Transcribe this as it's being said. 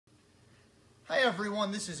Hi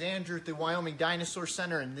everyone, this is Andrew at the Wyoming Dinosaur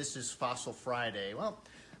Center, and this is Fossil Friday. Well,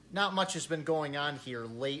 not much has been going on here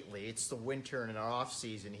lately. It's the winter and our off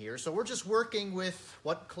season here, so we're just working with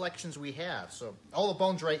what collections we have. So all the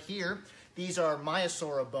bones right here, these are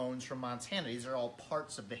Maiasaura bones from Montana. These are all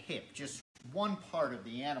parts of the hip, just one part of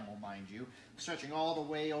the animal, mind you, stretching all the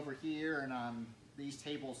way over here and on these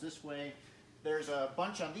tables this way. There's a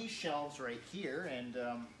bunch on these shelves right here, and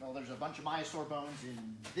well, there's a bunch of Maiasaur bones in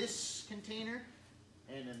this container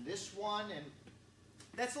and in this one, and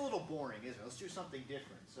that's a little boring, isn't it? Let's do something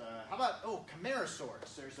different. How about,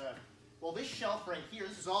 Camarasaurus? There's a, well, this shelf right here,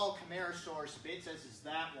 this is all Camarasaurus bits, as is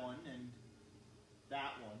that one and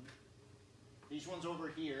that one. These ones over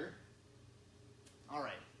here. All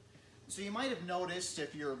right. So you might have noticed,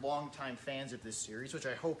 if you're longtime fans of this series, which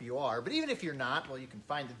I hope you are, but even if you're not, well, you can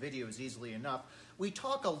find the videos easily enough. We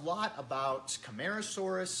talk a lot about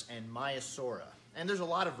Camarasaurus and Maiasaura, and there's a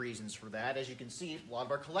lot of reasons for that. As you can see, a lot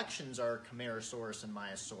of our collections are Camarasaurus and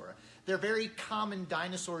Maiasaura. They're very common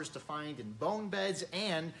dinosaurs to find in bone beds,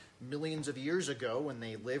 and millions of years ago, when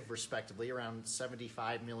they lived respectively, around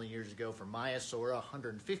 75 million years ago for Maiasaura,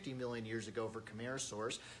 150 million years ago for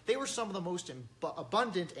Camarasaurus, they were some of the most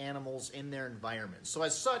abundant animals in their environment. So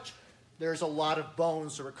as such, there's a lot of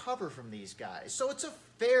bones to recover from these guys. So it's a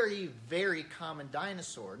very, very common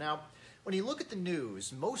dinosaur. Now, when you look at the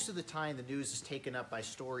news, most of the time the news is taken up by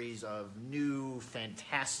stories of new,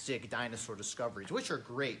 fantastic dinosaur discoveries, which are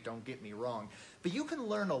great, don't get me wrong. But you can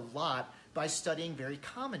learn a lot by studying very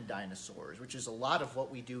common dinosaurs, which is a lot of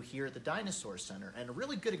what we do here at the Dinosaur Center. And a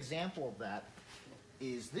really good example of that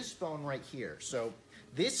is this bone right here. So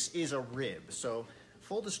this is a rib. So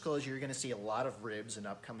full disclosure, you're going to see a lot of ribs in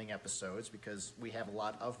upcoming episodes because we have a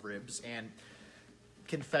lot of ribs. And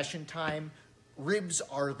confession time, ribs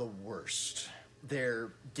are the worst.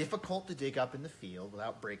 They're difficult to dig up in the field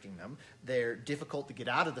without breaking them. They're difficult to get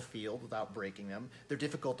out of the field without breaking them. They're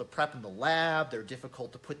difficult to prep in the lab. They're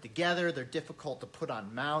difficult to put together. They're difficult to put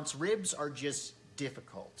on mounts. Ribs are just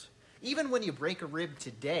difficult. Even when you break a rib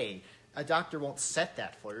today, a doctor won't set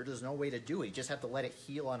that for you. There's no way to do it. You just have to let it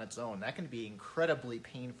heal on its own. That can be incredibly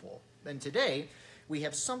painful. And today, we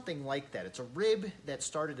have something like that. It's a rib that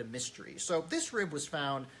started a mystery. So this rib was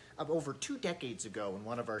found over 2 decades ago in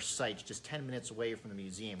one of our sites just 10 minutes away from the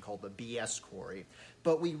museum called the BS Quarry.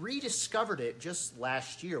 But we rediscovered it just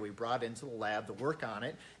last year. We brought it into the lab to work on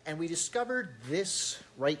it, and we discovered this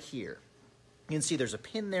right here. You can see there's a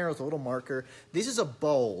pin there with a little marker. This is a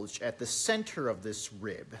bulge at the center of this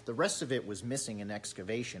rib. The rest of it was missing in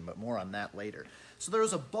excavation, but more on that later. So there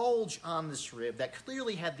was a bulge on this rib that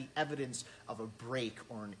clearly had the evidence of a break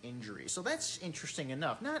or an injury. So that's interesting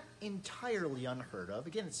enough. Not entirely unheard of.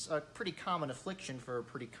 Again, it's a pretty common affliction for a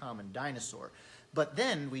pretty common dinosaur. But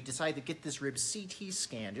then we decided to get this rib CT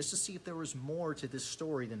scan just to see if there was more to this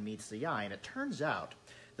story than meets the eye. And it turns out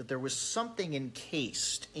that there was something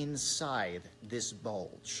encased inside this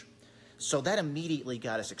bulge. So that immediately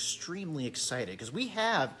got us extremely excited because we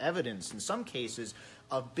have evidence in some cases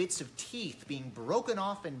of bits of teeth being broken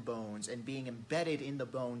off in bones and being embedded in the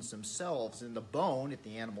bones themselves. And the bone, if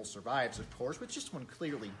the animal survives, of course, which this one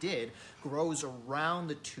clearly did, grows around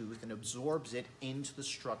the tooth and absorbs it into the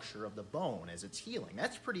structure of the bone as it's healing.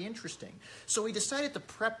 That's pretty interesting. So we decided to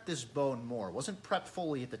prep this bone more. It wasn't prepped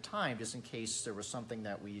fully at the time, just in case there was something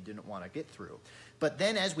that we didn't want to get through. But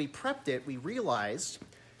then as we prepped it, we realized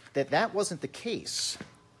that that wasn't the case.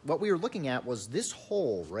 What we were looking at was this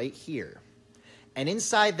hole right here. And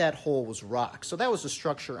inside that hole was rock. So that was the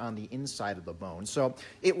structure on the inside of the bone. So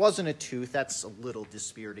it wasn't a tooth. That's a little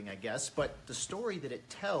dispiriting, I guess. But the story that it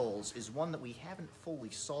tells is one that we haven't fully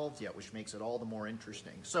solved yet, which makes it all the more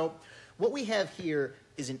interesting. So what we have here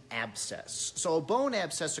is an abscess. So a bone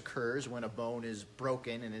abscess occurs when a bone is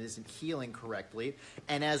broken and it isn't healing correctly.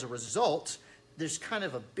 And as a result, there's kind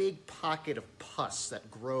of a big pocket of pus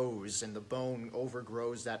that grows, and the bone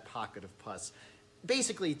overgrows that pocket of pus.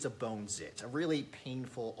 Basically, it's a bone zit, a really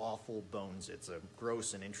painful, awful bone zit. It's a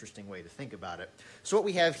gross and interesting way to think about it. So what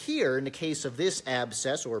we have here, in the case of this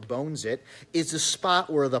abscess or bone zit, is a spot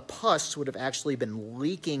where the pus would have actually been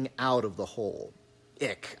leaking out of the hole.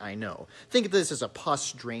 Ick, I know. Think of this as a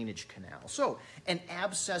pus drainage canal. So an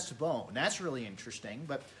abscessed bone, that's really interesting,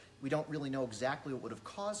 but we don't really know exactly what would have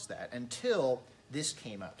caused that until this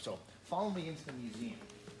came up. So follow me into the museum.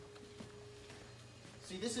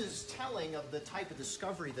 See, this is telling of the type of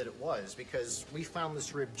discovery that it was, because we found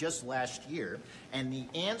this rib just last year, and the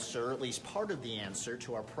answer, at least part of the answer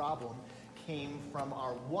to our problem, came from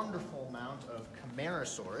our wonderful amount of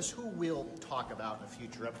Camarasaurus, who we'll talk about in a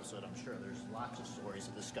future episode. I'm sure there's lots of stories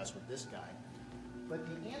to discuss with this guy. But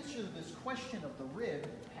the answer to this question of the rib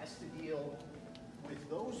has to deal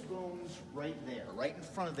those bones right there, right in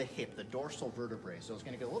front of the hip, the dorsal vertebrae. So it's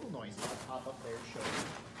going to get a little noisy. I'll pop up there and show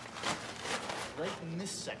you. Right in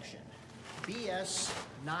this section, BS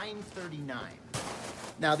 939.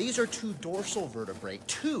 Now these are two dorsal vertebrae,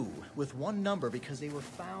 two with one number because they were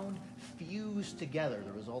found fused together,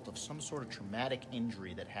 the result of some sort of traumatic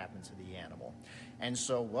injury that happened to the animal. And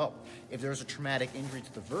so, well, if there's a traumatic injury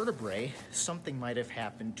to the vertebrae, something might have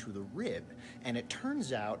happened to the rib. And it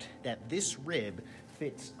turns out that this rib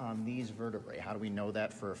fits on these vertebrae. How do we know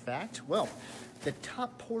that for a fact? Well, the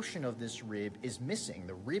top portion of this rib is missing.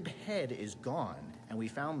 The rib head is gone, and we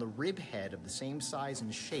found the rib head of the same size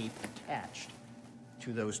and shape attached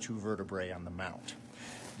to those two vertebrae on the mount.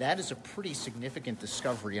 That is a pretty significant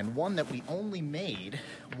discovery, and one that we only made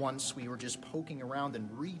once we were just poking around and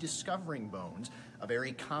rediscovering bones, a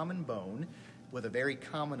very common bone with a very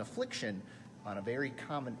common affliction on a very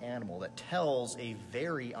common animal that tells a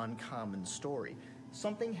very uncommon story.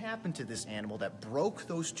 Something happened to this animal that broke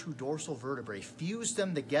those two dorsal vertebrae, fused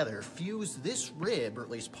them together, fused this rib, or at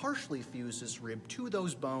least partially fused this rib to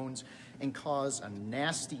those bones, and caused a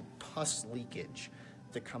nasty pus leakage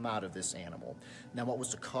to come out of this animal. Now, what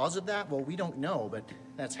was the cause of that? Well, we don't know, but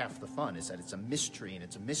that's half the fun, is that it's a mystery, and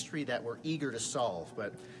it's a mystery that we're eager to solve.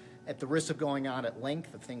 But at the risk of going on at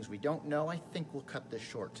length of things we don't know, I think we'll cut this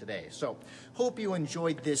short today. So, hope you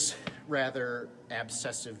enjoyed this rather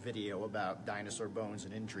abscessive video about dinosaur bones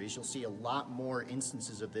and injuries. You'll see a lot more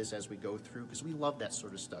instances of this as we go through, because we love that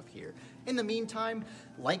sort of stuff here. In the meantime,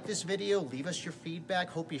 like this video, leave us your feedback.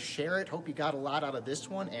 Hope you share it. Hope you got a lot out of this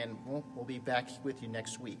one, and we'll be back with you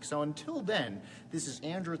next week. So until then, this is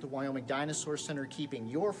Andrew at the Wyoming Dinosaur Center, keeping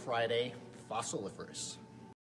your Friday fossiliferous.